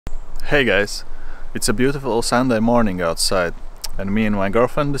Hey guys, it's a beautiful Sunday morning outside, and me and my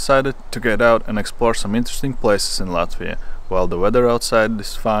girlfriend decided to get out and explore some interesting places in Latvia, while the weather outside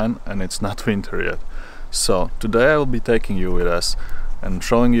is fine and it's not winter yet. So today I will be taking you with us and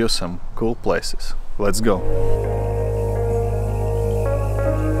showing you some cool places. Let's go!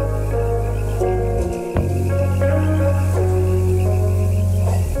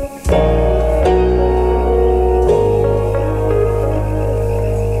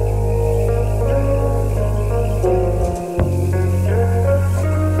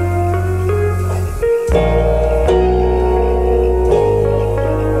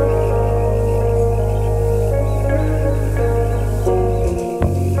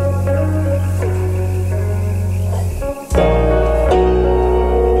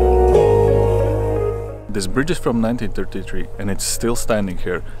 This bridge is from 1933 and it's still standing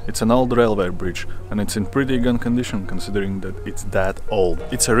here. It's an old railway bridge and it's in pretty good condition considering that it's that old.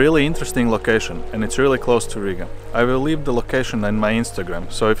 It's a really interesting location and it's really close to Riga. I will leave the location in my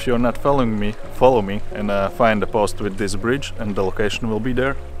Instagram, so if you're not following me, follow me and find a post with this bridge and the location will be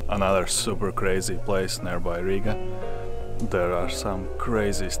there. Another super crazy place nearby Riga. There are some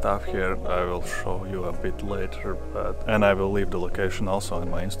crazy stuff here, I will show you a bit later, and I will leave the location also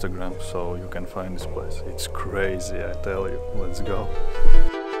on my Instagram, so you can find this place. It's crazy, I tell you. Let's go!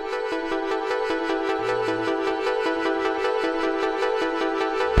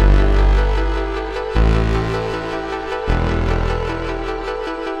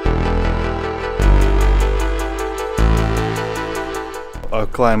 I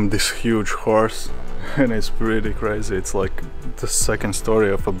climbed this huge horse and it's pretty crazy. It's like the second story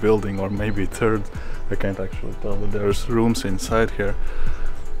of a building, or maybe third. I can't actually tell, but there's rooms inside here.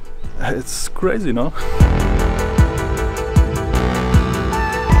 It's crazy, no?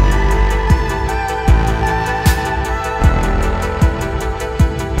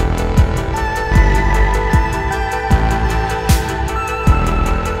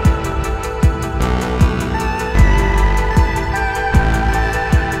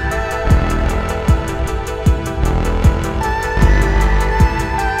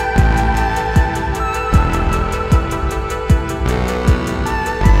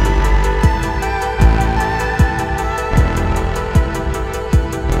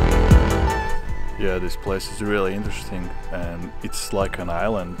 Yeah, this place is really interesting and it's like an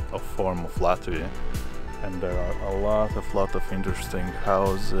island of form of Latvia, and there are a lot of interesting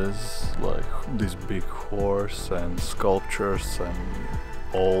houses, like this big horse and sculptures and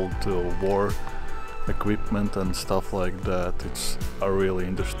old war equipment and stuff like that. It's a really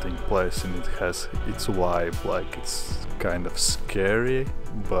interesting place and it has its vibe, like it's kind of scary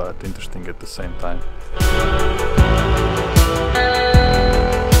but interesting at the same time.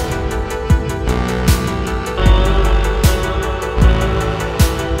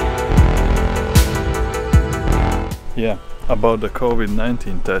 Yeah, about the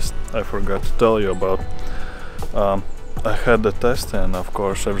COVID-19 test, I forgot to tell you about. I had the test and of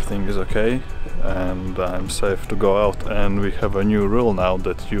course everything is okay and I'm safe to go out, and we have a new rule now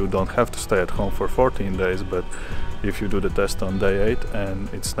that you don't have to stay at home for 14 days, but if you do the test on day 8 and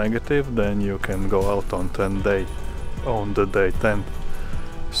it's negative, then you can go out on the day 10.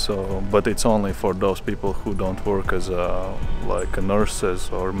 So, but it's only for those people who don't work as like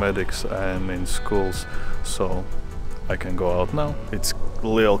nurses or medics and in schools, so I can go out now. It's a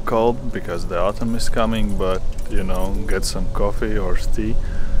little cold because the autumn is coming, but you know, get some coffee or tea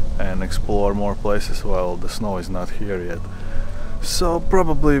and explore more places while the snow is not here yet. So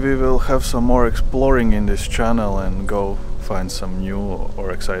probably we will have some more exploring in this channel and go find some new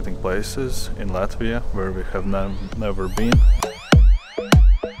or exciting places in Latvia where we have never been.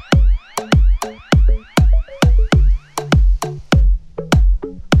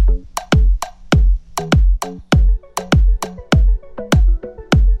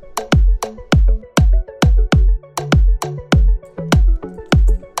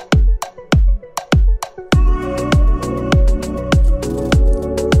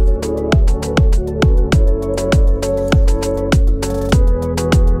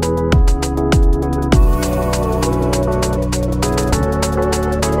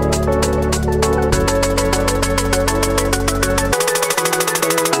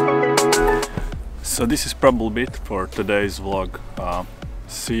 So this is probably it for today's vlog.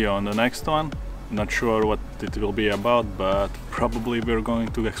 See you on the next one. Not sure what it will be about, but probably we're going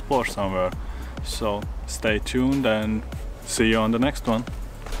to explore somewhere. So stay tuned and see you on the next one.